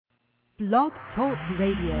Blog Talk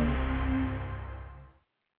Radio.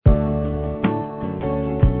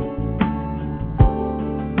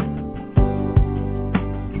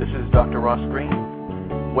 This is Dr. Ross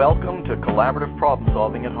Greene. Welcome to Collaborative Problem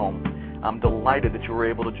Solving at Home. I'm delighted that you were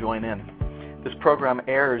able to join in. This program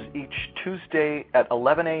airs each Tuesday at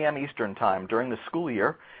 11 a.m. Eastern Time. During the school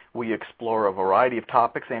year, we explore a variety of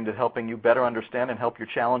topics aimed at helping you better understand and help your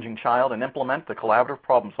challenging child and implement the collaborative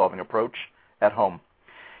problem-solving approach at home.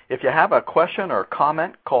 If you have a question or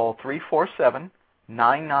comment, call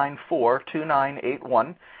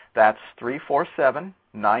 347-994-2981. That's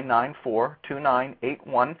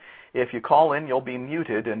 347-994-2981. If you call in, you'll be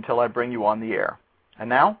muted until I bring you on the air. And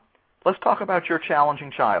now, let's talk about your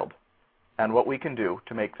challenging child and what we can do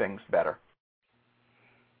to make things better.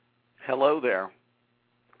 Hello there.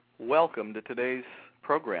 Welcome to today's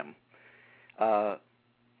program, the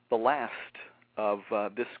last of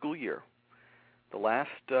this school year, the last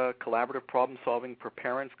collaborative problem-solving for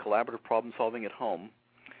parents, collaborative problem-solving at home.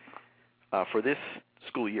 For this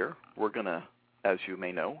school year, we're going to, as you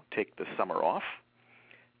may know, take the summer off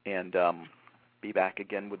and be back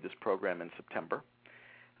again with this program in September.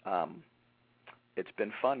 It's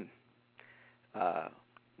been fun.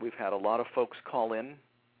 We've had a lot of folks call in.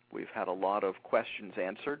 We've had a lot of questions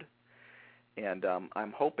answered, and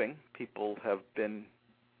I'm hoping people have been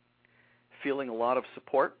feeling a lot of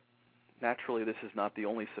support. Naturally, this is not the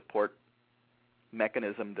only support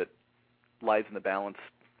mechanism that Lives in the Balance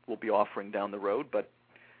will be offering down the road, but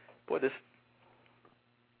boy, this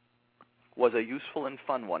was a useful and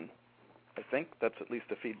fun one. I think that's at least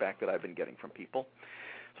the feedback that I've been getting from people,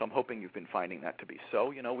 so I'm hoping you've been finding that to be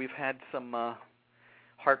so. You know, we've had some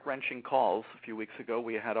heart-wrenching calls. A few weeks ago,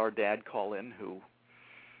 we had our dad call in who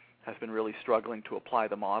has been really struggling to apply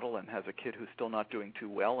the model and has a kid who's still not doing too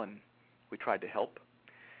well, and we tried to help.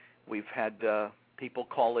 We've had people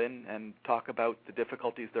call in and talk about the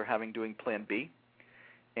difficulties they're having doing Plan B,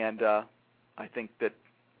 and I think that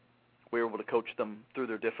we were able to coach them through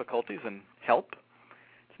their difficulties and help.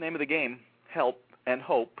 It's the name of the game, help and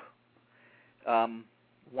hope.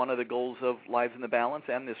 One of the goals of Lives in the Balance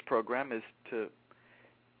and this program is to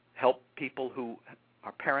help people who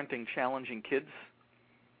are parenting challenging kids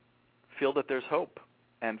feel that there's hope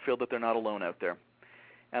and feel that they're not alone out there.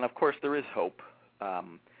 And, of course, there is hope.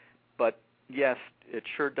 But, yes, it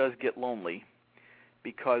sure does get lonely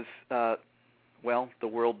because, well, the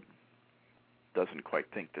world doesn't quite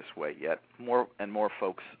think this way yet. More and more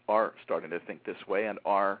folks are starting to think this way and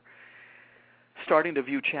are starting to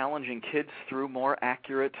view challenging kids through more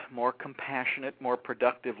accurate, more compassionate, more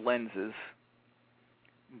productive lenses.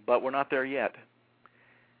 But we're not there yet,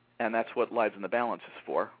 and that's what Lives in the Balance is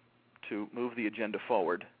for, to move the agenda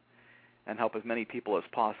forward and help as many people as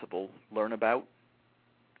possible learn about,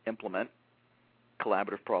 implement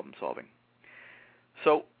collaborative problem solving.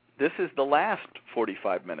 So this is the last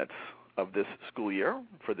 45 minutes of this school year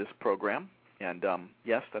for this program, and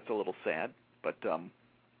yes, that's a little sad, but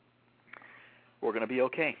we're going to be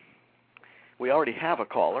okay. We already have a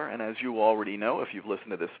caller, and as you already know, if you've listened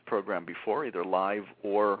to this program before, either live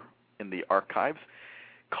or in the archives,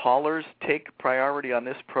 callers take priority on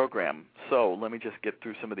this program. So let me just get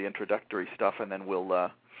through some of the introductory stuff, and then we'll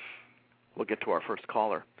get to our first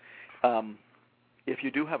caller. If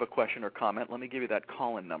you do have a question or comment, let me give you that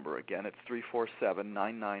call-in number again. It's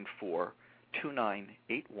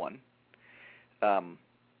 347-994-2981.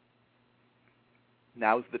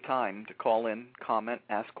 Now's the time to call in, comment,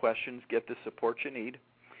 ask questions, get the support you need.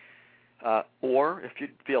 Or, if you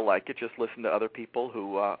feel like it, just listen to other people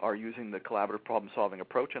who are using the collaborative problem-solving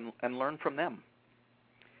approach and learn from them.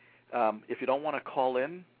 If you don't want to call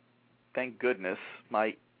in, thank goodness,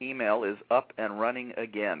 my email is up and running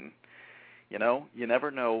again. You know, you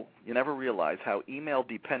never realize how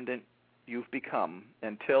email-dependent you've become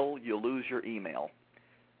until you lose your email,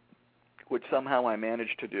 which somehow I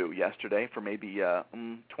managed to do yesterday for maybe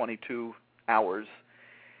 22 hours.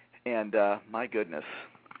 And my goodness,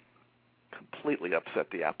 completely upset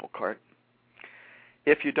the apple cart.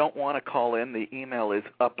 If you don't want to call in, the email is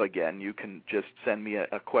up again. You can just send me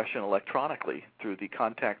a question electronically through the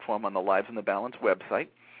contact form on the Lives in the Balance website.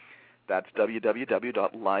 That's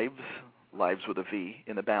www.lives.org.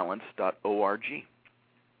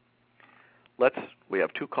 We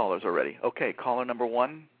have two callers already. Okay, caller number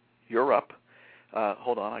one, you're up.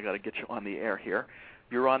 Hold on, I got to get you on the air here.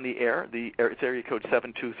 You're on the air. It's area code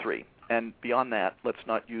 723. And beyond that, let's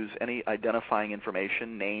not use any identifying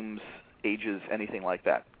information, names, ages, anything like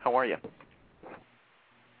that. How are you?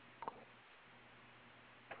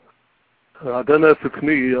 I don't know if it's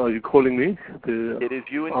me. Are you calling me? It is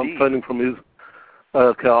you indeed. I'm phoning from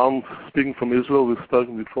Okay, I'm speaking from Israel. We've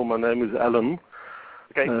spoken before. My name is Alan.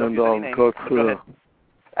 Okay, and I've got go ahead.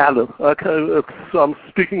 Alan. Okay, I'm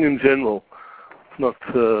speaking in general. It's not.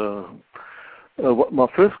 My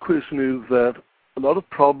first question is that a lot of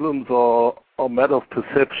problems are a matter of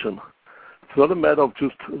perception. It's not a matter of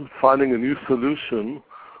just finding a new solution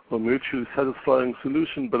or mutually satisfying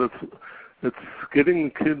solution, but it's getting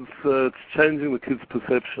the kids, it's changing the kid's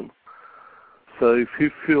perception. So if he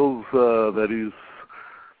feels that he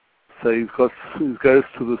goes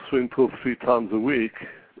to the swimming pool 3 times a week,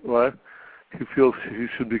 right? He feels he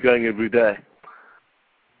should be going every day.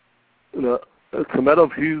 It's a matter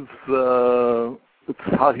of it's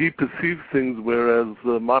how he perceives things, whereas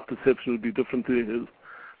my perception would be different to his.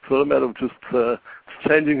 It's not a matter of just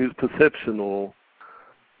changing his perception, or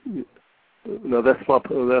that's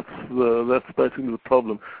basically the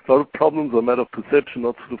problem. A lot of problems are a matter of perception,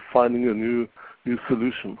 not sort of finding a new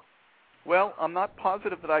solution. Well, I'm not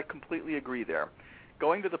positive that I completely agree there.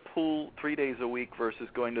 Going to the pool 3 days a week versus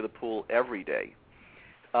going to the pool every day.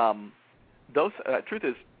 Truth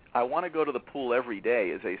is, I want to go to the pool every day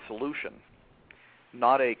is a solution,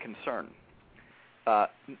 not a concern.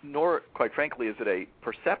 Nor, quite frankly, is it a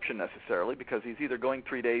perception necessarily, because he's either going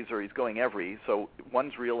 3 days or he's going every, so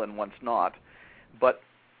one's real and one's not. But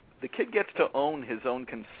the kid gets to own his own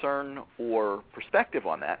concern or perspective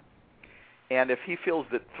on that. And if he feels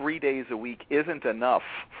that 3 days a week isn't enough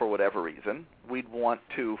for whatever reason, we'd want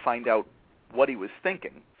to find out what he was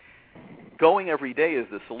thinking. Going every day is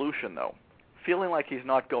the solution, though. Feeling like he's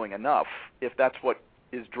not going enough, if that's what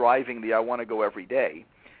is driving the I want to go every day,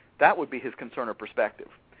 that would be his concern or perspective.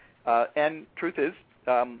 And truth is,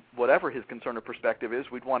 whatever his concern or perspective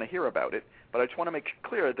is, we'd want to hear about it. But I just want to make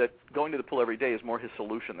clear that going to the pool every day is more his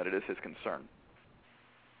solution than it is his concern.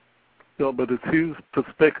 No, but it's his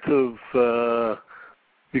perspective.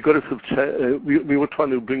 We were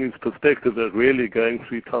trying to bring his perspective that really going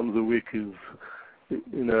 3 times a week is,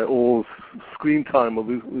 or screen time or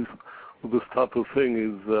this type of thing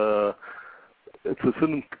is. It's a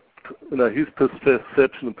certain, his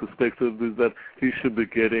perception and perspective is that he should be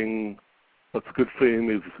getting what's good for him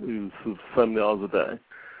is so many hours a day,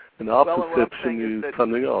 and our perception is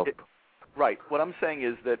something else. Right. What I'm saying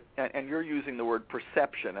is that, and you're using the word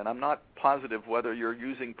perception, and I'm not positive whether you're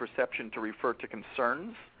using perception to refer to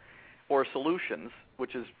concerns or solutions,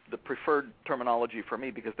 which is the preferred terminology for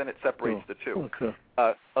me, because then it separates the two. Okay.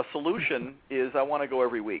 A solution is I want to go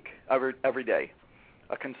every week, every day.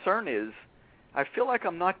 A concern is I feel like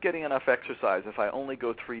I'm not getting enough exercise if I only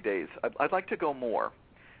go 3 days. I'd like to go more.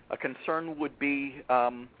 A concern would be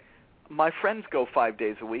my friends go 5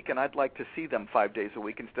 days a week, and I'd like to see them 5 days a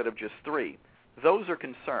week instead of just 3. Those are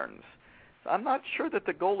concerns. I'm not sure that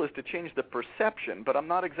the goal is to change the perception, but I'm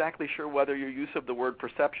not exactly sure whether your use of the word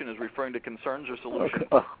perception is referring to concerns or solutions.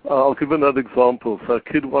 Okay. I'll give another example. So a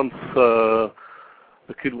kid wants,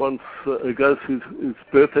 his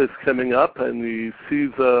birthday's coming up, and he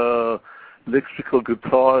sees a electrical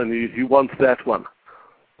guitar, and he wants that one,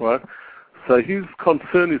 right? So his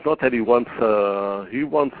concern is not that he says he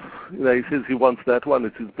wants that one.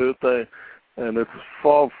 It's his birthday, and it's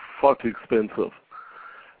far, far too expensive.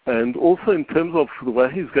 And also in terms of the way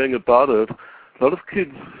he's going about it, a lot of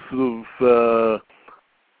kids sort of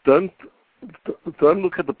don't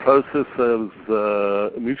look at the process as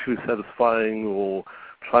mutually satisfying or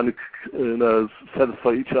trying to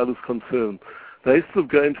satisfy each other's concern. They sort of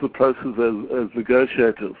go into the process as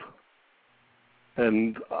negotiators.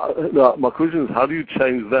 And my question is, how do you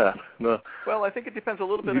change that? Well, I think it depends a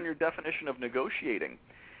little bit on your definition of negotiating.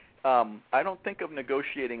 I don't think of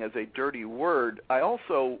negotiating as a dirty word.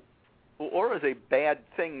 Or as a bad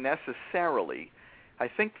thing necessarily. I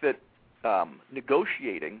think that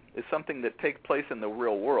negotiating is something that takes place in the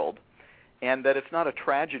real world, and that it's not a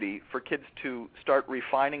tragedy for kids to start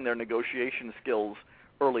refining their negotiation skills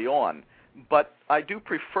early on. But I do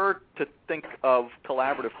prefer to think of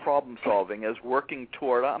collaborative problem solving as working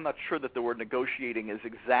toward, I'm not sure that the word negotiating is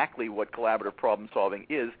exactly what collaborative problem solving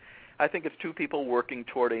is. I think it's two people working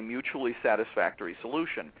toward a mutually satisfactory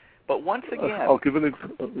solution. But once again... I'll give an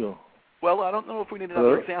example. Well, I don't know if we need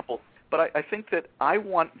another example, but I think that I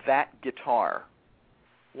want that guitar.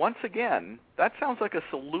 Once again, that sounds like a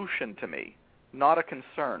solution to me, not a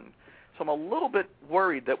concern. So I'm a little bit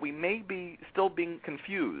worried that we may be still being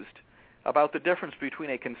confused about the difference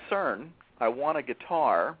between a concern, I want a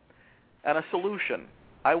guitar, and a solution,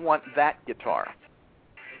 I want that guitar.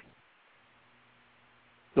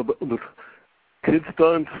 No, but kids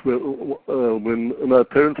don't, when my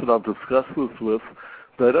parents that I've discussed this with,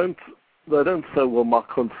 they don't say, well, my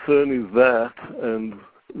concern is that, and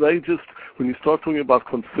they just, when you start talking about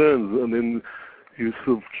concerns, and then you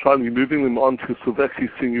sort of trying moving them on to sort of actually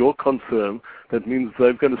seeing your concern, that means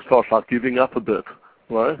they're going to start like giving up a bit,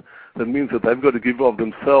 right? That means that they've got to give of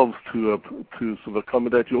themselves to sort of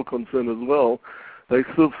accommodate your concern as well. They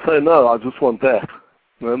sort of say, no, I just want that.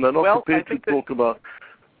 And they're not prepared to talk about...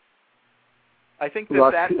 I think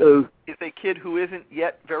that is a kid who isn't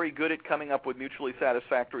yet very good at coming up with mutually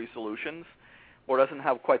satisfactory solutions or doesn't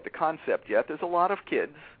have quite the concept yet. There's a lot of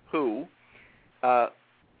kids who,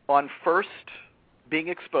 on first being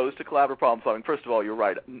exposed to collaborative problem solving, first of all, you're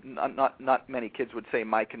right, not many kids would say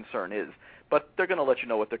my concern is, but they're going to let you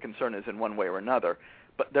know what their concern is in one way or another,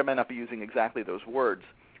 but they may not be using exactly those words.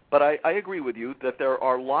 But I agree with you that there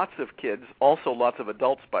are lots of kids, also lots of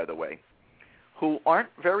adults, by the way, who aren't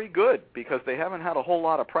very good because they haven't had a whole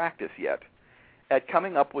lot of practice yet at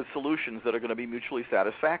coming up with solutions that are going to be mutually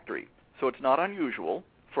satisfactory. So it's not unusual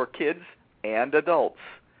for kids and adults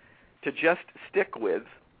to just stick with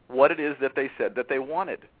what it is that they said that they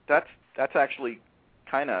wanted. That's actually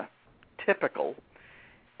kind of typical.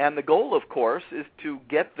 And the goal, of course, is to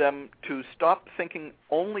get them to stop thinking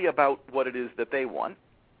only about what it is that they want,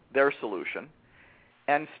 their solution,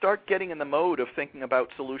 and start getting in the mode of thinking about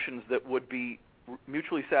solutions that would be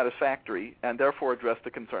mutually satisfactory and therefore address the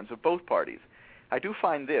concerns of both parties. I do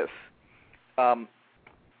find this.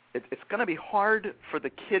 It's going to be hard for the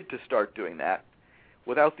kid to start doing that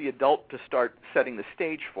without the adult to start setting the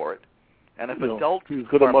stage for it. And if adults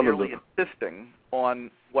are merely insisting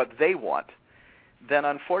on what they want, then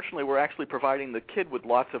unfortunately we're actually providing the kid with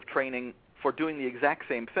lots of training for doing the exact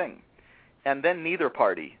same thing. And then neither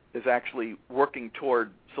party is actually working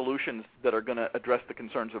toward solutions that are going to address the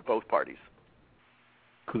concerns of both parties.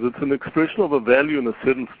 Because it's an expression of a value in a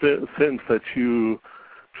certain sense that you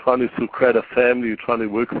trying to sort of create a family, you're trying to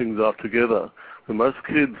work things out together. When most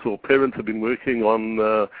kids or parents have been working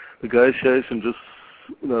on negotiation, just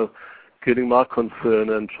getting my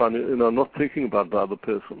concern and trying to not thinking about the other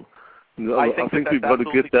person. I think we've got to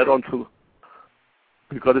get that onto.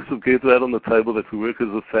 We've got to sort of get that on the table that we work as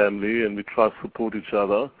a family and we try to support each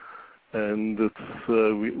other, and it's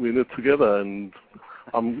we're in it together. And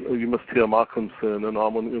you must hear my concern, and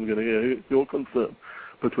I'm going to hear your concern.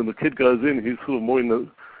 But when the kid goes in, he's sort of more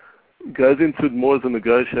goes into it more as a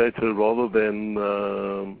negotiator rather than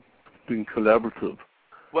being collaborative.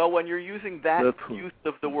 Well, when you're using that use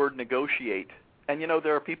of the word negotiate, and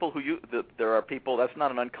there are people that's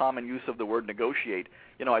not an uncommon use of the word negotiate.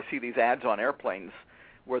 I see these ads on airplanes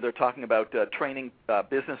where they're talking about training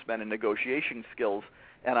businessmen in negotiation skills,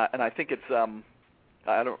 and I think it's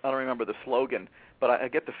I don't remember the slogan, but I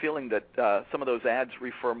get the feeling that some of those ads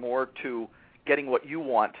refer more to getting what you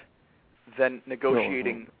want than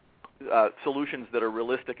negotiating solutions that are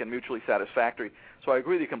realistic and mutually satisfactory. So I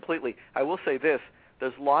agree with you completely. I will say this: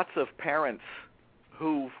 there's lots of parents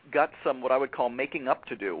who've got some what I would call making up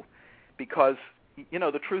to do, because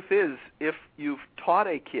the truth is, if you've taught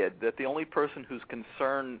a kid that the only person whose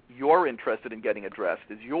concern you're interested in getting addressed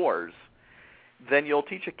is yours, then you'll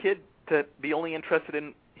teach a kid to be only interested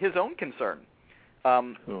in his own concern.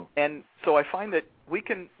 And so I find that we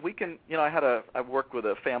can I've worked with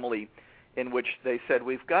a family in which they said,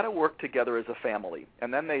 we've got to work together as a family.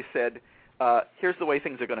 And then they said, here's the way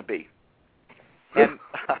things are going to be. And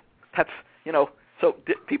that's, so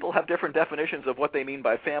people have different definitions of what they mean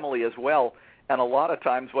by family as well. And a lot of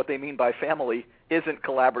times what they mean by family isn't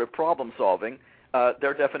collaborative problem solving.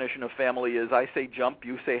 Their definition of family is, I say jump,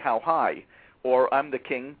 you say how high. Or I'm the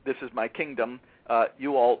king, this is my kingdom,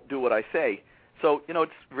 you all do what I say. So,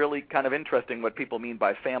 it's really kind of interesting what people mean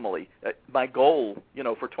by family. My goal,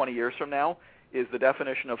 for 20 years from now is the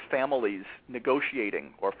definition of families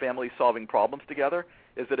negotiating or families solving problems together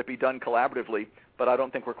is that it be done collaboratively, but I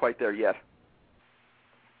don't think we're quite there yet.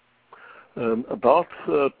 About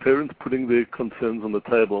parents putting their concerns on the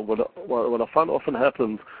table, what I find often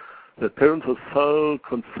happens that parents are so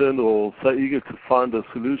concerned or so eager to find a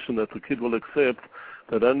solution that the kid will accept,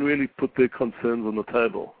 they don't really put their concerns on the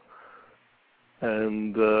table.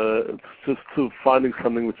 And it's just to finding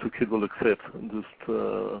something which the kid will accept and just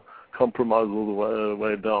compromise all the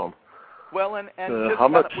way down. Well, and how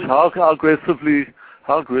aggressively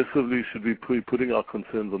should we be putting our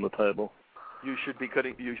concerns on the table? You should be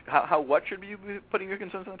putting. What should you be putting your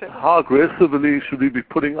concerns on the table? How aggressively should we be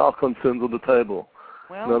putting our concerns on the table?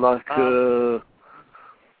 Well,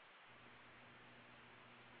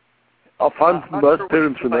 I find most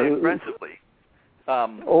parents aggressively.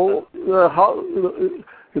 What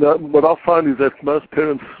I find is that most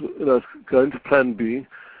parents, go into Plan B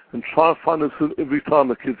and try to find this every time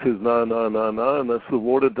the kid says no, and they sort of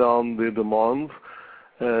water down their demands,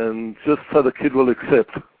 and just so the kid will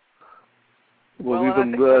accept. Will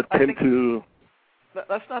even attempt to.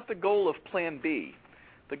 that's not the goal of Plan B.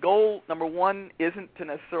 The goal, number one, isn't to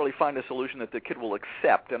necessarily find a solution that the kid will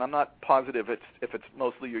accept, and I'm not positive if it's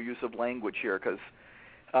mostly your use of language here, because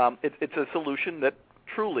it's a solution that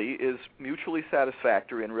truly is mutually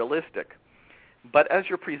satisfactory and realistic. But as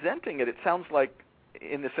you're presenting it, it sounds like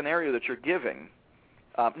in the scenario that you're giving,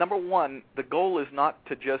 number one, the goal is not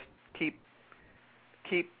to just keep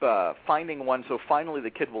finding one so finally the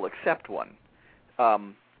kid will accept one.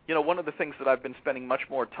 One of the things that I've been spending much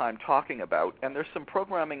more time talking about, and there's some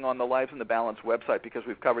programming on the Lives in the Balance website because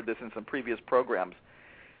we've covered this in some previous programs,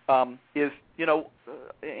 is,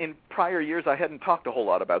 in prior years I hadn't talked a whole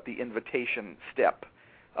lot about the invitation step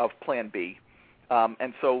of Plan B.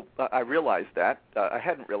 And so I realized that. I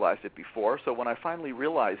hadn't realized it before, so when I finally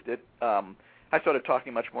realized it, I started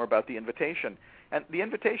talking much more about the invitation. And the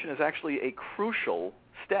invitation is actually a crucial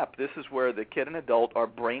step. This is where the kid and adult are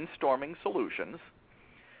brainstorming solutions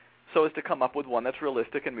so as to come up with one that's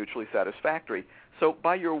realistic and mutually satisfactory. So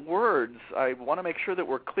by your words, I want to make sure that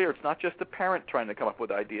we're clear. It's not just the parent trying to come up with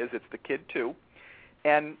ideas, it's the kid too.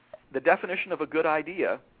 And the definition of a good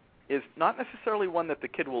idea is not necessarily one that the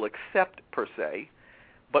kid will accept per se,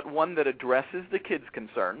 but one that addresses the kid's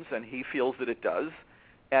concerns, and he feels that it does,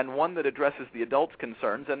 and one that addresses the adult's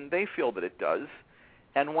concerns, and they feel that it does,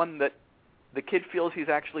 and one that the kid feels he's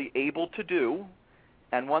actually able to do,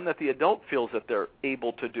 and one that the adult feels that they're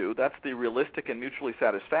able to do. That's the realistic and mutually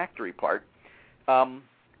satisfactory part.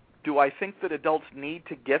 Do I think that adults need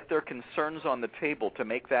to get their concerns on the table to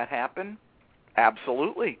make that happen?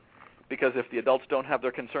 Absolutely. Because if the adults don't have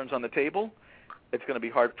their concerns on the table, it's going to be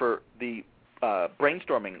hard for the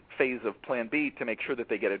brainstorming phase of Plan B to make sure that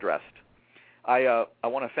they get addressed. I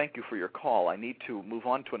want to thank you for your call. I need to move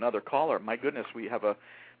on to another caller. My goodness, that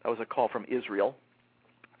was a call from Israel.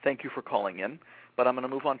 Thank you for calling in. But I'm going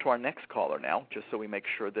to move on to our next caller now, just so we make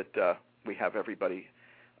sure that we have everybody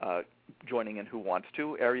joining in who wants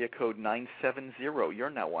to. Area code 970. You're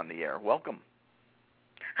now on the air. Welcome.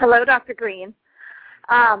 Hello, Dr. Green.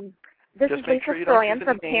 This just is make Lisa sure you don't Stroyan use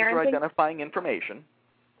from any names or Parenting. identifying information.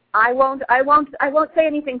 I won't say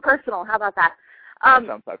anything personal. How about that?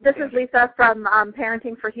 This is Lisa from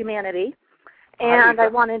Parenting for Humanity, and Hi,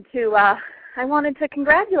 I wanted to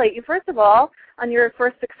congratulate you first of all on your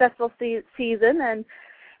first successful season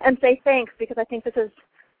and say thanks, because I think this is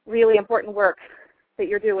really important work that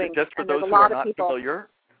you're doing. Just for and those a who lot are of not people. familiar,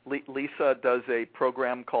 Lisa does a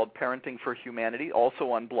program called Parenting for Humanity, also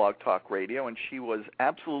on Blog Talk Radio, and she was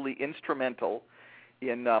absolutely instrumental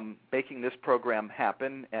in making this program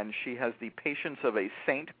happen, and she has the patience of a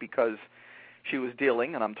saint because she was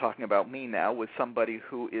dealing, and I'm talking about me now, with somebody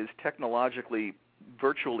who is technologically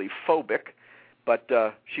virtually phobic, but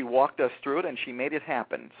she walked us through it and she made it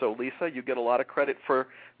happen. So Lisa, you get a lot of credit for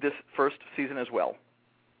this first season as well.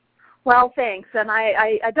 Well, thanks, and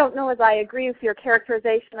I don't know as I agree with your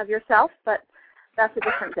characterization of yourself, but that's a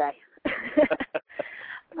different day.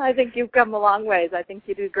 I think you've come a long ways. I think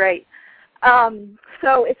you do great.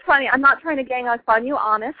 So it's funny. I'm not trying to gang up on you,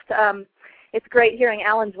 honest. It's great hearing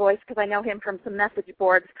Alan's voice because I know him from some message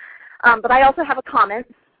boards. But I also have a comment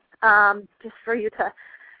just for you to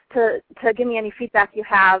give me any feedback you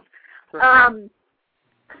have. Sure.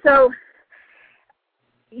 So,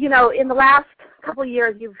 in the last couple of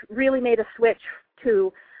years, you've really made a switch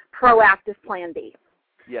to proactive Plan B.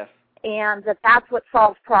 Yes. And that's what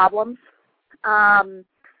solves problems, and,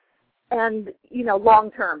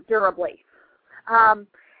 long-term, durably.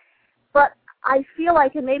 But I feel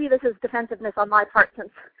like, and maybe this is defensiveness on my part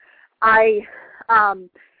since I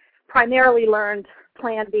primarily learned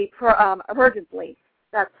Plan B emergently.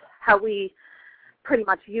 That's how we pretty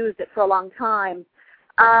much used it for a long time.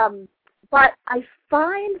 But I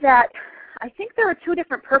find that I think there are two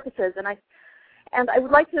different purposes, and I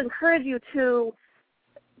would like to encourage you to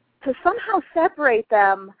somehow separate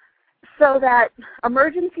them so that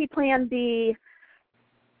emergency Plan B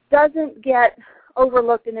doesn't get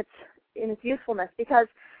overlooked in its usefulness. Because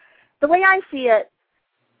the way I see it,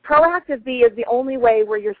 proactive B is the only way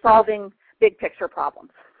where you're solving big picture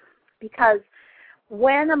problems. Because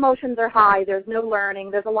when emotions are high, there's no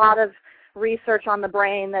learning. There's a lot of research on the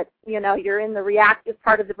brain that, you're in the reactive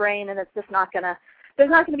part of the brain, and it's just there's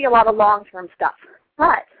not going to be a lot of long-term stuff.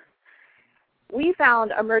 But we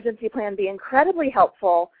found emergency Plan B incredibly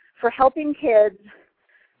helpful for helping kids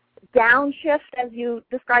downshift, as you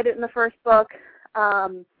described it in the first book,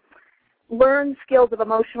 learn skills of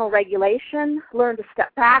emotional regulation, learn to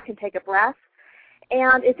step back and take a breath.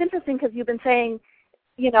 And it's interesting because you've been saying,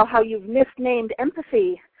 how you've misnamed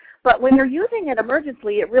empathy, but when you're using it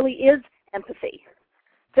emergently, it really is empathy,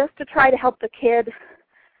 just to try to help the kid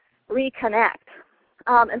reconnect.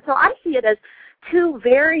 And so I see it as two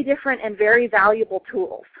very different and very valuable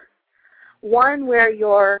tools. One where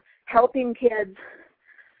you're helping kids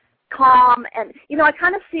calm, and, I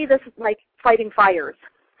kind of see this like fighting fires.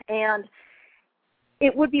 And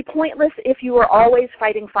it would be pointless if you were always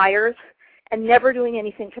fighting fires and never doing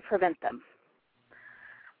anything to prevent them.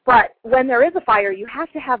 But when there is a fire, you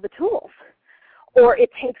have to have the tools, or it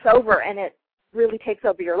takes over, and it really takes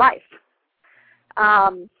over your life.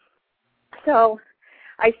 So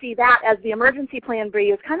I see that as the emergency plan B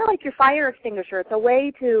is kind of like your fire extinguisher. It's a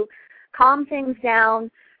way to calm things down,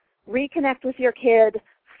 reconnect with your kid,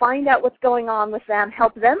 find out what's going on with them,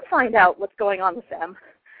 help them find out what's going on with them,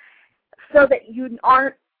 so that you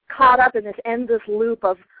aren't caught up in this endless loop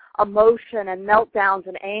of emotion and meltdowns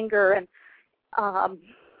and anger and,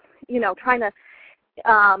 trying to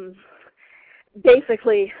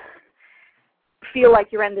basically feel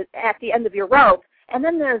like you're at the end of your rope. And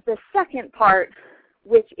then there's the second part,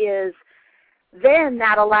 which is then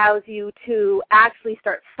that allows you to actually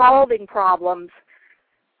start solving problems,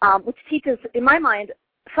 which teaches, in my mind,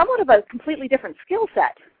 somewhat of a completely different skill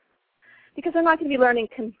set, because they're not going to be learning,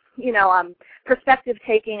 perspective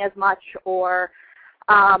taking as much, or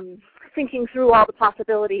thinking through all the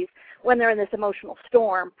possibilities when they're in this emotional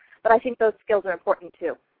storm. But I think those skills are important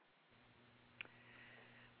too.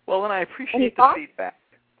 Well, and I appreciate the feedback.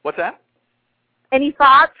 What's that? Any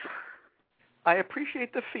thoughts? I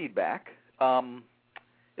appreciate the feedback.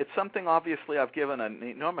 It's something, obviously, I've given an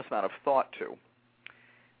enormous amount of thought to.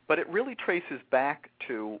 But it really traces back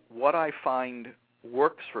to what I find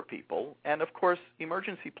works for people. And, of course,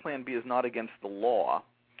 Emergency Plan B is not against the law.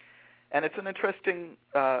 And it's an interesting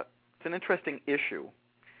issue.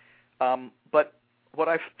 But what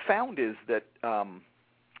I've found is that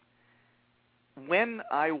when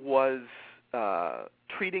I was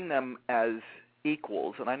treating them as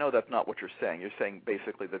equals, and I know that's not what you're saying. You're saying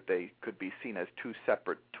basically that they could be seen as two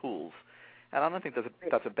separate tools. And I don't think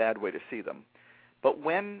that's a bad way to see them. But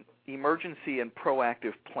when emergency and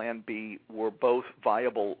proactive Plan B were both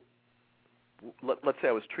viable, let's say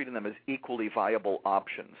I was treating them as equally viable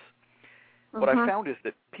options, what I found is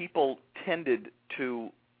that people tended to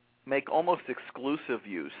make almost exclusive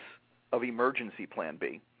use of emergency Plan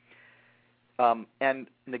B and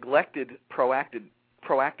neglected proactive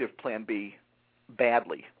Plan B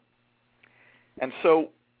badly. And so,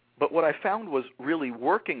 but what I found was really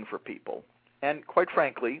working for people, and quite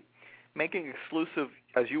frankly, making exclusive,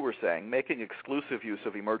 as you were saying, making exclusive use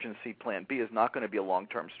of emergency Plan B is not going to be a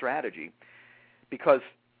long-term strategy, because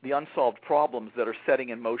the unsolved problems that are setting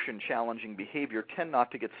in motion challenging behavior tend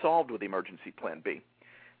not to get solved with emergency Plan B.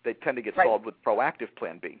 They tend to get solved with proactive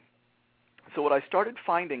Plan B. So what I started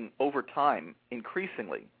finding over time,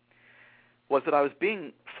 increasingly, was that I was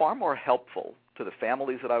being far more helpful to the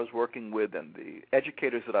families that I was working with and the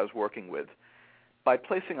educators that I was working with by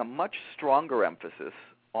placing a much stronger emphasis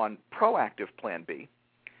on proactive Plan B,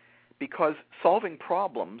 because solving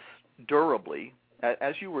problems durably,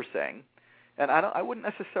 as you were saying, and I wouldn't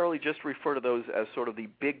necessarily just refer to those as sort of the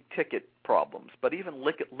big-ticket problems, but even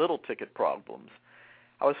little-ticket problems.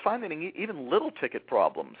 I was finding even little-ticket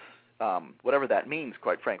problems, whatever that means,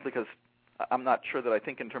 quite frankly, because I'm not sure that I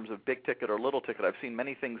think in terms of big-ticket or little-ticket. I've seen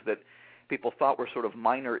many things that people thought were sort of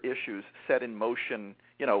minor issues set in motion,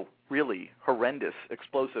 really horrendous,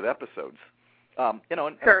 explosive episodes. And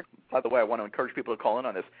by the way, I want to encourage people to call in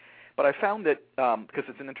on this. But I found that, because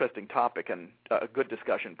it's an interesting topic and a good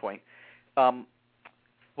discussion point,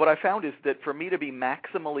 what I found is that for me to be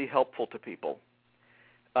maximally helpful to people,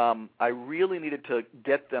 I really needed to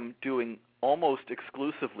get them doing almost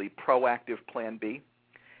exclusively proactive Plan B,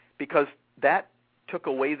 because that took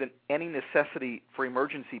away any necessity for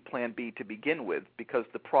emergency Plan B to begin with, because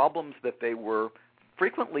the problems that they were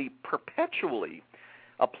frequently perpetually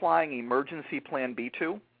applying emergency Plan B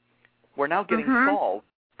to were now getting solved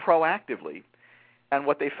proactively. And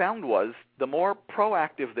what they found was the more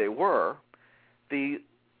proactive they were, the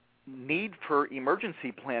need for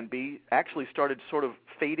emergency Plan B actually started sort of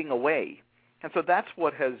fading away. And so that's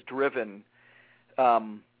what has driven,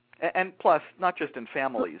 and plus, not just in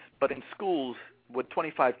families, but in schools with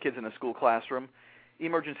 25 kids in a school classroom,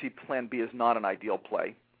 emergency Plan B is not an ideal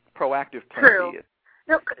play. Proactive Plan B is.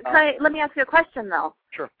 No, let me ask you a question, though.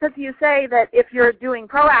 Sure. Because you say that if you're doing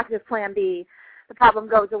proactive Plan B, the problem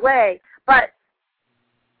goes away. But,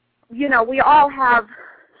 we all have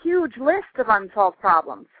huge lists of unsolved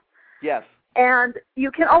problems. Yes. And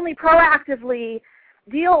you can only proactively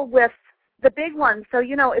deal with the big ones. So,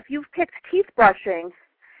 if you've picked teeth brushing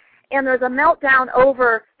and there's a meltdown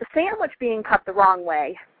over the sandwich being cut the wrong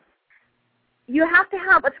way, you have to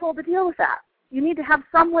have a tool to deal with that. You need to have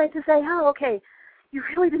some way to say, oh, okay, you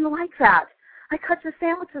really didn't like that. I cut your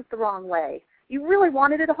sandwiches the wrong way. You really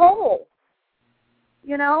wanted it whole.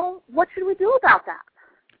 You know, what should we do about that?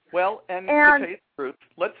 Well, and to tell you the truth,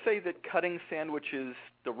 let's say that cutting sandwiches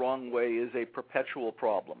the wrong way is a perpetual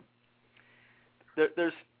problem.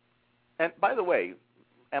 And by the way,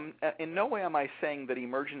 in no way am I saying that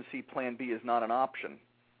emergency plan B is not an option.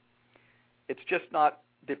 It's just not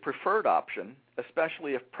the preferred option,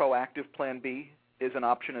 especially if proactive plan B is an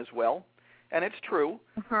option as well. And it's true,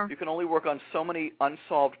 you can only work on so many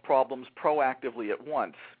unsolved problems proactively at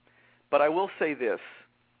once. But I will say this,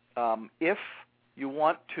 if you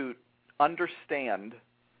want to understand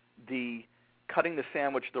the cutting the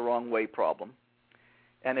sandwich the wrong way problem,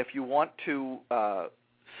 and if you want to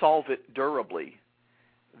solve it durably,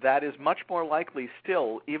 that is much more likely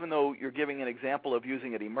still, even though you're giving an example of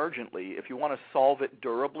using it emergently, if you want to solve it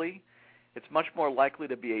durably, it's much more likely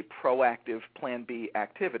to be a proactive Plan B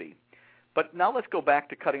activity. But now let's go back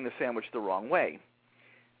to cutting the sandwich the wrong way.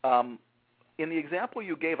 In the example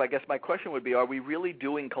you gave, I guess my question would be, are we really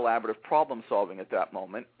doing collaborative problem solving at that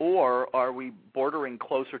moment, or are we bordering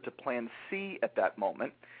closer to Plan C at that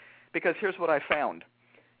moment? Because here's what I found.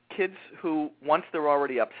 Kids who, once they're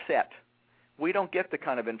already upset, we don't get the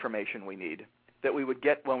kind of information we need that we would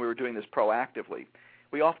get when we were doing this proactively.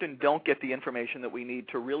 We often don't get the information that we need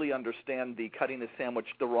to really understand the cutting the sandwich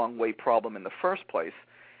the wrong way problem in the first place.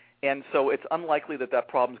 And so it's unlikely that that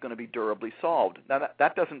problem is going to be durably solved. Now,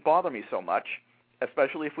 that doesn't bother me so much,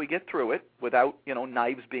 especially if we get through it without,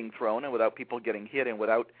 knives being thrown and without people getting hit and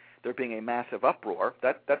without there being a massive uproar.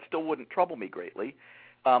 That still wouldn't trouble me greatly.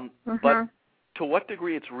 But to what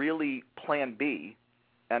degree it's really Plan B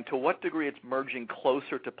and to what degree it's merging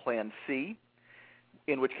closer to Plan C,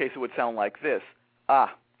 in which case it would sound like this.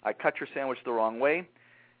 I cut your sandwich the wrong way.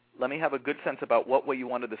 Let me have a good sense about what way you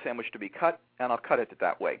wanted the sandwich to be cut, and I'll cut it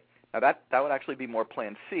that way. Now, that would actually be more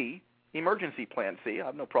Plan C, emergency Plan C. I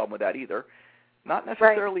have no problem with that either. Not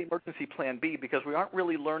necessarily emergency Plan B, because we aren't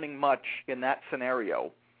really learning much in that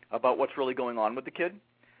scenario about what's really going on with the kid.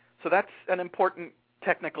 So that's an important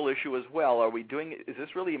technical issue as well. Is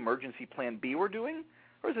this really emergency Plan B we're doing,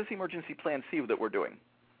 or is this emergency Plan C that we're doing?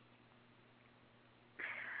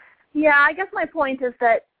 Yeah, I guess my point is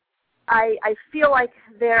that I feel like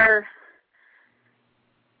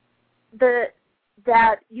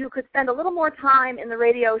that you could spend a little more time in the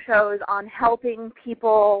radio shows on helping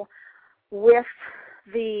people with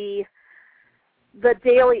the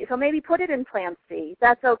daily, so maybe put it in Plan C.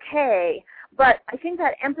 That's okay. But I think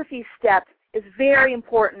that empathy step is very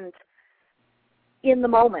important in the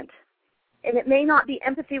moment. And it may not be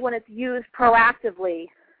empathy when it's used proactively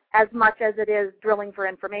as much as it is drilling for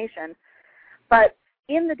information. But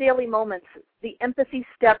in the daily moments, the empathy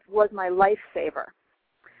step was my lifesaver.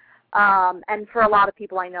 And for a lot of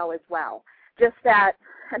people I know as well. Just that,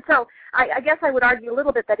 and so I guess I would argue a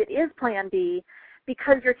little bit that it is Plan B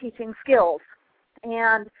because you're teaching skills.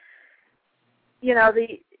 And,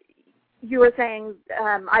 you were saying,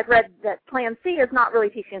 I've read that Plan C is not really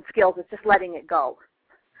teaching skills, it's just letting it go.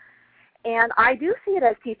 And I do see it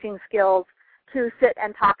as teaching skills to sit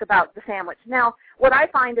and talk about the sandwich. Now, what I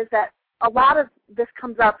find is that a lot of this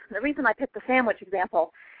comes up, the reason I picked the sandwich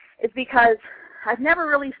example is because I've never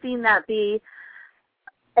really seen that be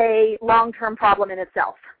a long-term problem in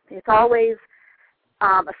itself. It's always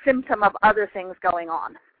a symptom of other things going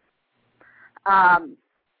on.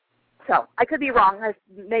 So I could be wrong.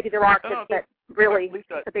 Maybe there are kids that really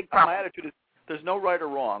Lisa, it's a big problem. My attitude is there's no right or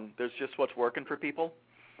wrong. There's just what's working for people.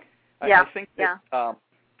 I think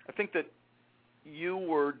that you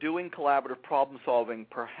were doing collaborative problem solving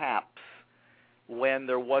perhaps when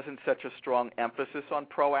there wasn't such a strong emphasis on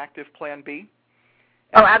proactive Plan B.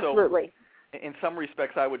 And absolutely. So, in some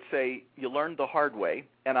respects, I would say you learned the hard way,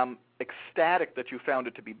 and I'm ecstatic that you found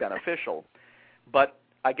it to be beneficial. But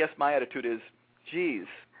I guess my attitude is, geez,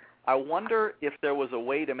 I wonder if there was a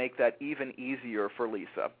way to make that even easier for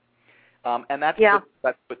Lisa. And that's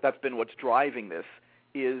been what's driving this,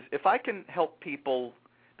 is if I can help people.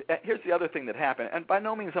 Here's the other thing that happened, and by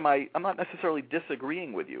no means I'm not necessarily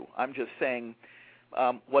disagreeing with you. I'm just saying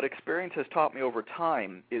what experience has taught me over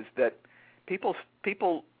time is that people.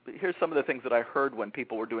 Here's some of the things that I heard when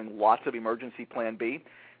people were doing lots of emergency Plan B.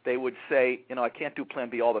 They would say, I can't do Plan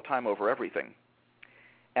B all the time over everything.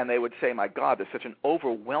 And they would say, my God, there's such an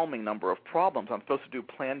overwhelming number of problems. I'm supposed to do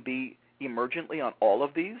Plan B emergently on all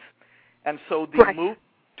of these. And so the move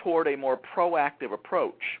toward a more proactive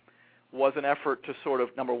approach was an effort to sort of,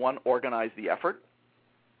 number one, organize the effort,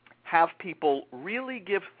 have people really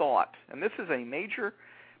give thought, and this is a major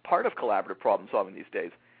part of collaborative problem solving these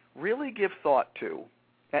days, really give thought to,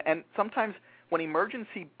 and sometimes when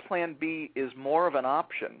emergency Plan B is more of an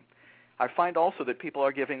option, I find also that people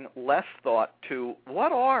are giving less thought to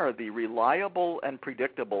what are the reliable and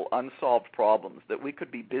predictable unsolved problems that we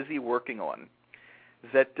could be busy working on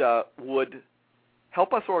that would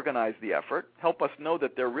help us organize the effort, help us know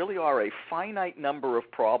that there really are a finite number of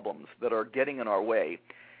problems that are getting in our way,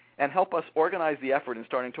 and help us organize the effort in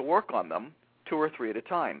starting to work on them 2 or 3 at a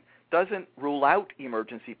time. Doesn't rule out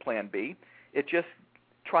emergency plan B. It just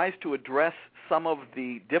tries to address some of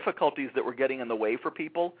the difficulties that were getting in the way for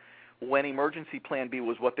people when emergency plan B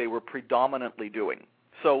was what they were predominantly doing.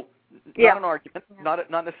 So not an argument,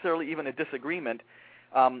 not necessarily even a disagreement.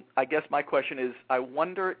 I guess my question is, I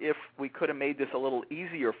wonder if we could have made this a little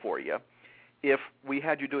easier for you if we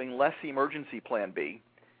had you doing less emergency plan B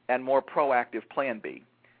and more proactive plan B.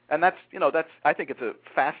 And that's I think it's a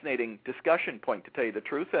fascinating discussion point, to tell you the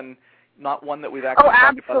truth, and not one that we've actually talked about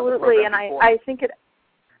on the program and before.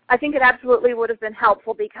 I think it absolutely would have been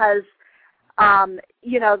helpful because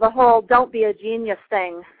the whole "don't be a genius"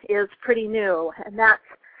 thing is pretty new, and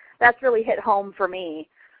that's really hit home for me.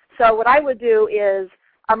 So what I would do is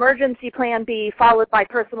emergency plan B followed by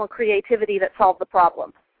personal creativity that solved the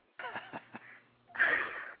problem.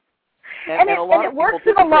 And it works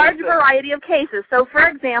in a large variety of cases. So, for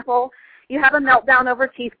example, you have a meltdown over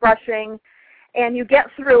teeth brushing, and you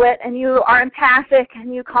get through it, and you are empathic,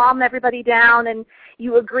 and you calm everybody down, and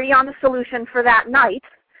you agree on the solution for that night,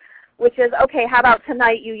 which is, okay, how about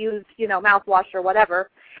tonight you use, mouthwash or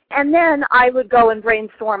whatever. And then I would go and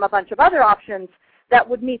brainstorm a bunch of other options that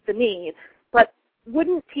would meet the need, but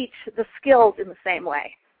wouldn't teach the skills in the same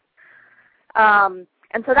way.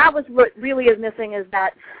 And so that was what really is missing, is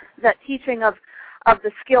that teaching of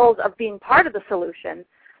the skills of being part of the solution.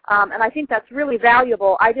 And I think that's really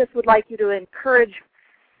valuable. I just would like you to encourage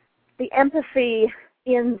the empathy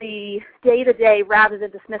in the day-to-day rather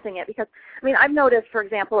than dismissing it. Because, I've noticed, for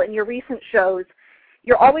example, in your recent shows,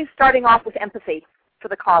 you're always starting off with empathy for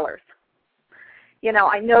the callers.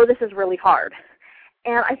 I know this is really hard.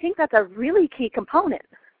 And I think that's a really key component.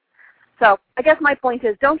 So I guess my point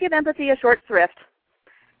is, don't give empathy a short shrift.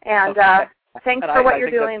 And thanks for what you're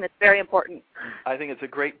doing. It's very important. I think it's a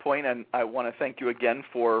great point, and I want to thank you again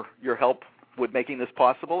for your help with making this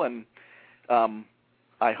possible. And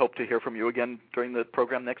I hope to hear from you again during the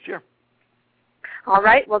program next year. All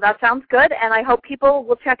right. Well, that sounds good, and I hope people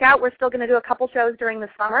will check out. We're still going to do a couple shows during the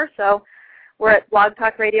summer, so we're at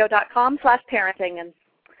blogtalkradio.com/parenting, and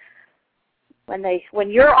when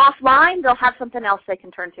you're offline, they'll have something else they can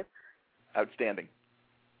turn to. Outstanding.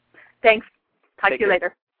 Thanks. Talk to you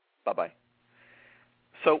later. Bye-bye.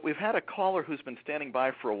 So we've had a caller who's been standing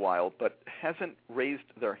by for a while but hasn't raised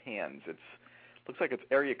their hands. Looks like it's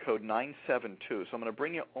area code 972. So I'm going to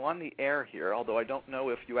bring you on the air here, although I don't know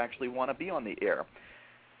if you actually want to be on the air.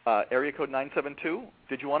 Area code 972,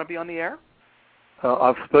 did you want to be on the air?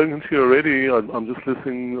 I've spoken to you already. I'm just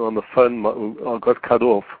listening on the phone. I got cut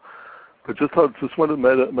off. But I just want to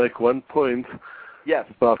make one point. Yes.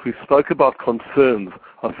 We spoke about concerns.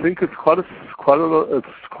 I think it's quite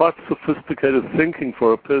sophisticated thinking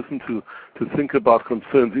for a person to think about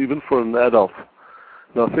concerns, even for an adult.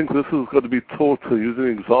 And I think this has got to be taught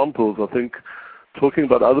using examples. I think talking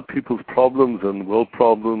about other people's problems and world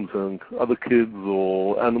problems and other kids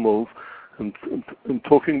or animals, and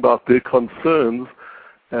talking about their concerns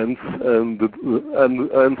and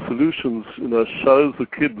solutions, shows the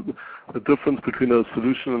kid the difference between a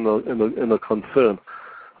solution and a concern.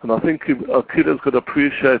 And I think a kid has got to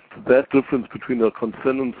appreciate that difference between a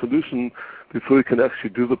concern and solution before he can actually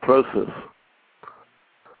do the process.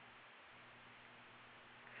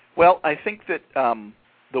 Well, I think that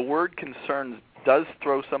the word concerns does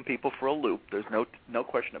throw some people for a loop. There's no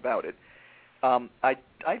question about it. I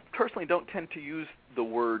personally don't tend to use the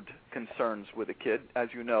word concerns with a kid.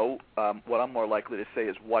 As you know, what I'm more likely to say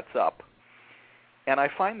is "what's up," and I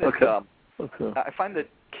find that I find that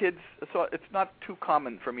kids. So it's not too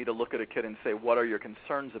common for me to look at a kid and say, "What are your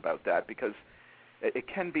concerns about that?" Because it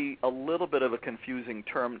can be a little bit of a confusing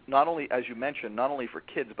term, not only, as you mentioned, not only for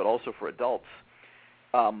kids but also for adults.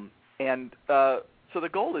 So the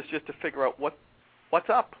goal is just to figure out what's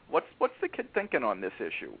up. What's the kid thinking on this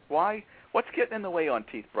issue? Why? What's getting in the way on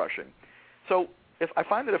teeth brushing? So I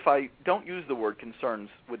find that if I don't use the word concerns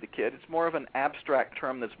with the kid, it's more of an abstract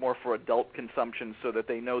term that's more for adult consumption, so that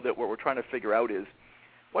they know that what we're trying to figure out is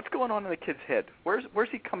what's going on in the kid's head. Where's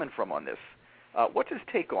he coming from on this? What's his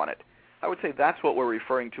take on it? I would say that's what we're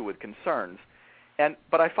referring to with concerns.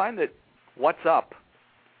 But I find that what's up,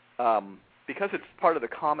 because it's part of the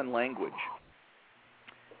common language,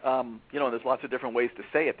 there's lots of different ways to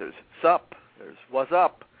say it. There's sup, there's what's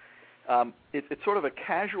up. It's sort of a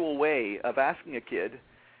casual way of asking a kid,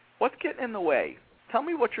 what's getting in the way? Tell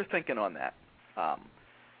me what you're thinking on that.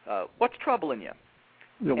 What's troubling you?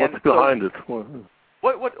 Yeah, what's behind it?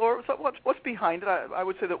 What's behind it? I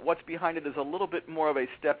would say that what's behind it is a little bit more of a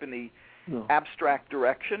step in the abstract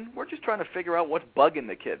direction. We're just trying to figure out what's bugging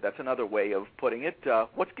the kid. That's another way of putting it.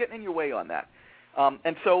 What's getting in your way on that?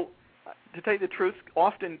 And so, to tell you the truth,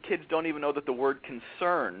 often kids don't even know that the word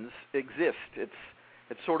concerns exist. It's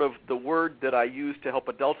sort of the word that I use to help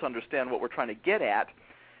adults understand what we're trying to get at,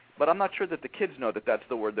 but I'm not sure that the kids know that that's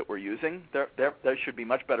the word that we're using. They should be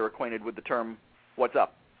much better acquainted with the term, what's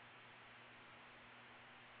up?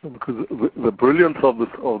 Because the brilliance of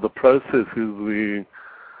the process is the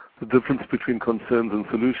difference between concerns and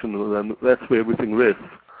solutions, and that's where everything rests.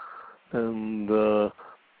 And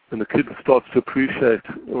when the kid starts to appreciate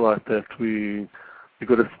that we've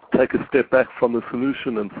got to take a step back from the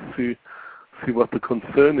solution and see what the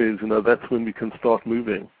concern is, that's when we can start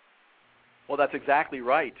moving. Well, that's exactly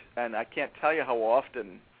right, and I can't tell you how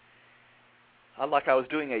often, like I was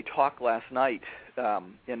doing a talk last night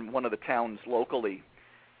in one of the towns locally,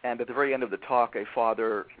 and at the very end of the talk, a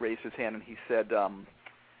father raised his hand and he said,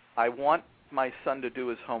 I want my son to do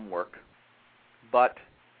his homework, but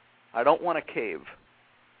I don't want to cave,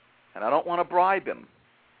 and I don't want to bribe him.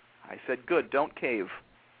 I said, good, don't cave,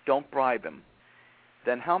 don't bribe him.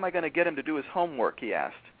 Then how am I going to get him to do his homework, he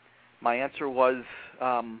asked. My answer was,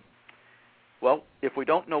 well, if we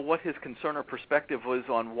don't know what his concern or perspective was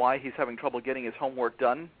on why he's having trouble getting his homework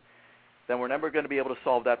done, then we're never going to be able to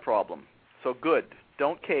solve that problem. So good,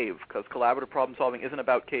 don't cave, because collaborative problem solving isn't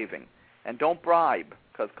about caving. And don't bribe,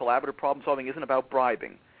 because collaborative problem solving isn't about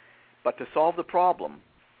bribing. But to solve the problem,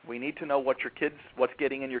 we need to know what's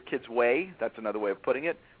getting in your kid's way, that's another way of putting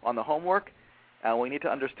it, on the homework, and we need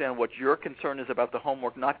to understand what your concern is about the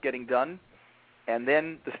homework not getting done, and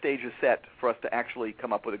then the stage is set for us to actually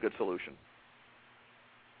come up with a good solution.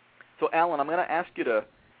 So, Alan, I'm going to ask you to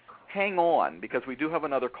hang on, because we do have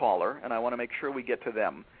another caller, and I want to make sure we get to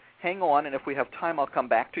them. Hang on, and if we have time, I'll come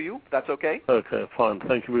back to you. That's okay? Okay, fine.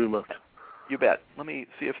 Thank you very much. You bet. Let me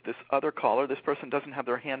see if this other caller, this person doesn't have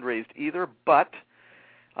their hand raised either, but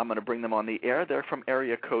I'm going to bring them on the air. They're from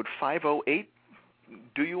area code 508.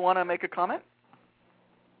 Do you want to make a comment?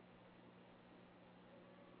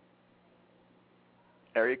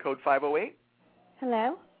 Area code 508?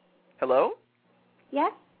 Hello? Hello?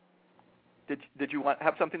 Yes? Did you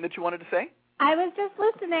have something that you wanted to say? I was just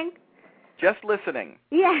listening. Just listening.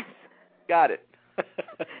 Yes. Got it.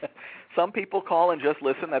 Some people call and just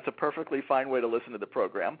listen. That's a perfectly fine way to listen to the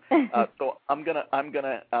program. So I'm gonna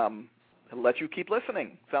let you keep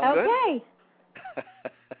listening. Sound good? Okay.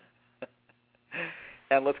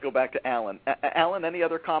 And let's go back to Alan. Alan, any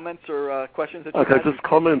other comments or questions that you have? Okay, just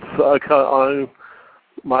comments. Okay,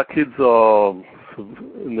 my kids are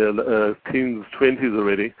in their teens, 20s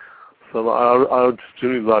already, so I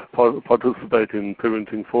generally like participate in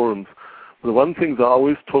parenting forums. The one thing that I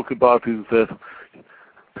always talk about is that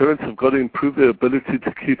parents have got to improve their ability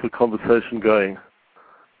to keep a conversation going.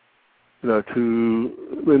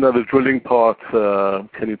 The drilling part,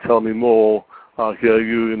 can you tell me more? I hear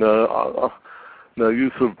you,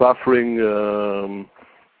 use of buffering,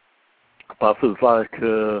 buffers like,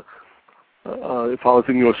 if I was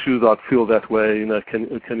in your shoes, I'd feel that way.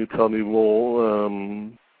 Can you tell me more?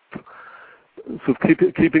 So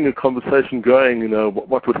keeping a conversation going.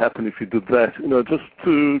 What would happen if you did that? Just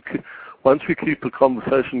to once we keep a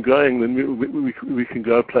conversation going, then we can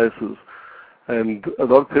go places. And a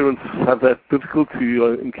lot of parents have that difficulty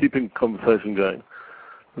in keeping conversation going.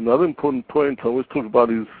 Another important point I always talk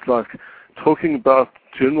about is like talking about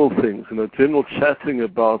general things. General chatting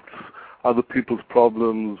about other people's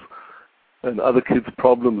problems and other kids'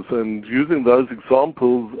 problems, and using those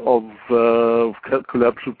examples of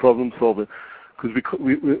collaborative problem solving, because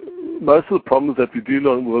most of the problems that we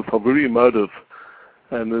deal with are very emotive,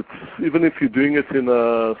 and it's even if you're doing it in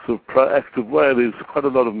a sort of proactive way, there's quite a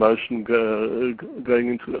lot of emotion going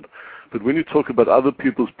into it. But when you talk about other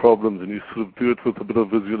people's problems and you sort of do it with a bit of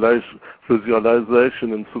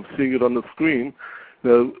visualization and sort of seeing it on the screen,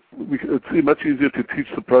 it's much easier to teach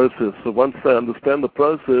the process. So once they understand the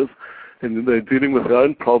process and they're dealing with their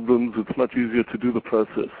own problems, it's much easier to do the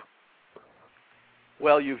process.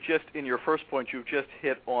 Well, in your first point, you've just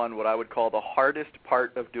hit on what I would call the hardest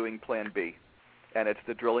part of doing Plan B, and it's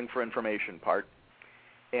the drilling for information part.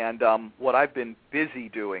 And what I've been busy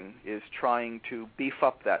doing is trying to beef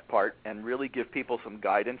up that part and really give people some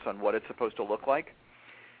guidance on what it's supposed to look like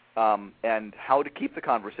and how to keep the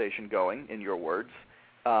conversation going, in your words,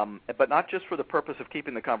 but not just for the purpose of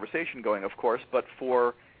keeping the conversation going, of course, but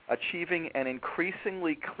for achieving an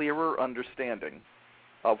increasingly clearer understanding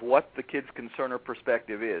of what the kid's concern or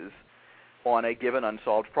perspective is, on a given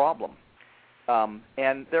unsolved problem.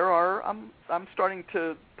 And there are, I'm starting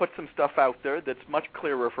to put some stuff out there that's much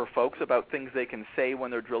clearer for folks about things they can say when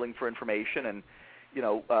they're drilling for information, and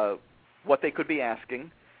what they could be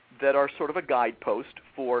asking, that are sort of a guidepost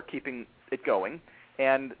for keeping it going.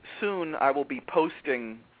 And soon I will be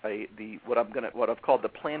posting what I've called the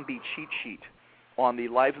Plan B cheat sheet on the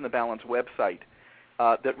Lives in the Balance website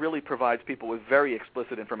that really provides people with very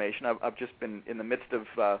explicit information. I've just been in the midst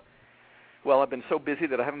of I've been so busy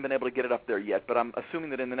that I haven't been able to get it up there yet, but I'm assuming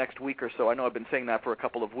that in the next week or so, I know I've been saying that for a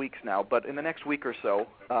couple of weeks now, but in the next week or so,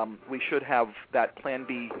 we should have that Plan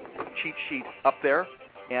B cheat sheet up there,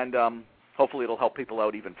 and hopefully it'll help people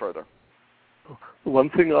out even further. One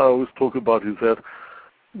thing I always talk about is that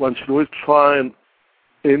one should always try and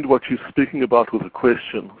end what you're speaking about with a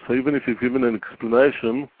question. So even if you've given an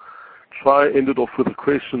explanation, try and end it off with a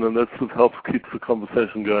question, and that sort of helps keep the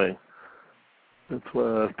conversation going. That's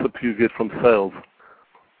a tip you get from sales.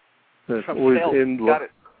 From sales, got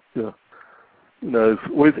it. Yeah. It's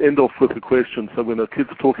always end off with a question. So when a kid's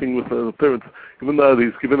talking with the parents, even though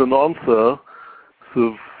he's given an answer,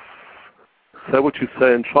 sort of say what you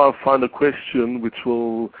say and try and find a question it's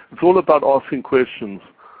all about asking questions.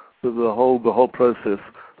 The whole process.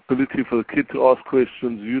 Ability for the kid to ask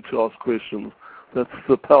questions, you to ask questions. That's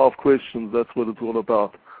the power of questions. That's what it's all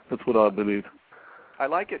about. That's what I believe. I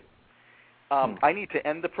like it. I need to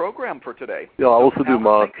end the program for today. Yeah, I also do.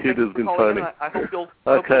 My kid has been phoning. I hope you'll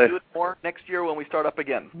do it more next year when we start up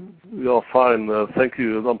again. Yeah, fine. Thank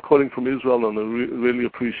you. I'm calling from Israel, and I really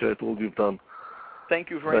appreciate all you've done. Thank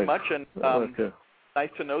you very much, and nice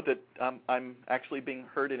to know that I'm actually being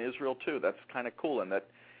heard in Israel, too. That's kind of cool, and that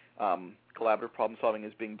collaborative problem solving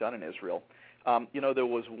is being done in Israel. There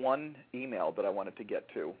was one email that I wanted to get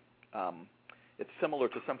to. It's similar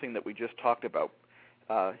to something that we just talked about.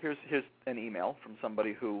 Here's an email from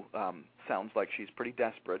somebody who sounds like she's pretty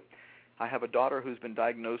desperate. I have a daughter who's been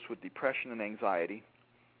diagnosed with depression and anxiety.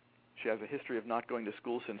 She has a history of not going to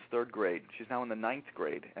school since 3rd grade. She's now in the 9th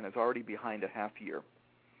grade and is already behind a half year.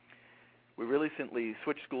 We recently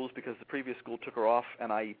switched schools because the previous school took her off an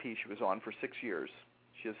IEP she was on for 6 years.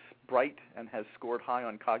 She is bright and has scored high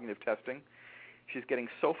on cognitive testing. She's getting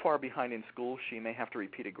so far behind in school she may have to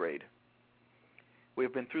repeat a grade. We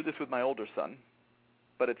have been through this with my older son,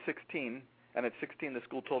 but at 16 the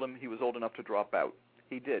school told him he was old enough to drop out.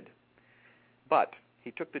 He did. But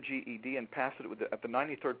he took the GED and passed it at the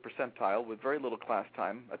 93rd percentile with very little class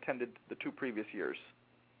time, attended the 2 previous years.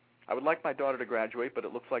 I would like my daughter to graduate, but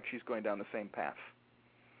it looks like she's going down the same path.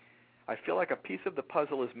 I feel like a piece of the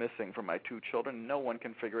puzzle is missing for my 2 children. No one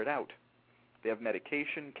can figure it out. They have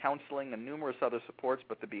medication, counseling, and numerous other supports,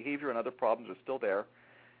 but the behavior and other problems are still there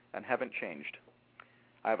and haven't changed.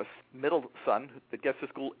 I have a middle son that gets to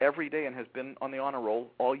school every day and has been on the honor roll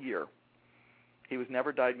all year. He was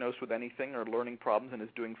never diagnosed with anything or learning problems and is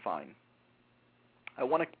doing fine. I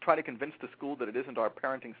want to try to convince the school that it isn't our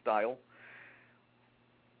parenting style.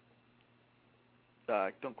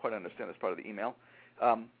 I don't quite understand this part of the email.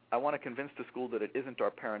 I want to convince the school that it isn't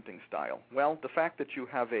our parenting style. Well, the fact that you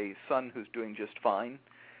have a son who's doing just fine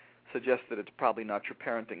suggests that it's probably not your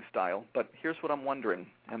parenting style. But here's what I'm wondering,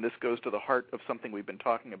 and this goes to the heart of something we've been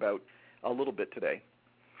talking about a little bit today.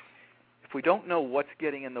 If we don't know what's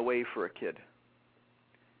getting in the way for a kid,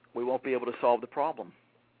 we won't be able to solve the problem.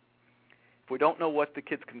 If we don't know what the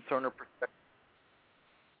kid's concern or perspective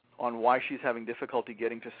on why she's having difficulty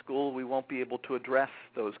getting to school, we won't be able to address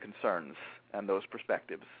those concerns and those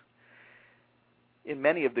perspectives. In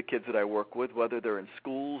many of the kids that I work with, whether they're in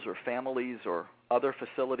schools or families or other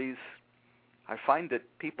facilities, I find that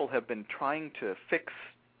people have been trying to fix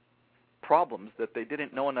problems that they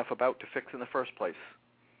didn't know enough about to fix in the first place.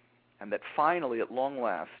 And that finally, at long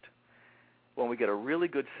last, when we get a really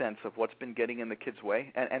good sense of what's been getting in the kids'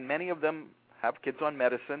 way, and many of them have kids on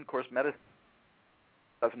medicine. Of course, medicine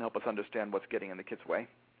doesn't help us understand what's getting in the kids' way.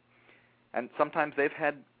 And sometimes they've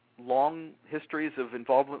had long histories of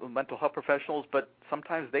involvement with mental health professionals, but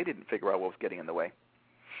sometimes they didn't figure out what was getting in the way.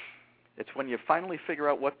 It's when you finally figure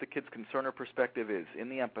out what the kid's concern or perspective is in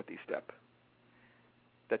the empathy step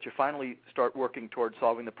that you finally start working toward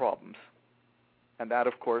solving the problems. And that,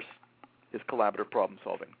 of course, is collaborative problem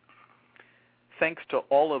solving. Thanks to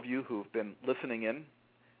all of you who've been listening in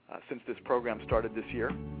since this program started this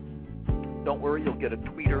year. Don't worry, you'll get a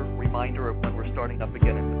tweeter reminder of when we're starting up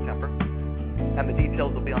again in September. And the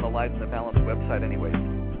details will be on the Lives in the Balance website anyways.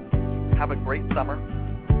 Have a great summer.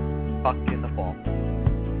 Talk to you in the fall.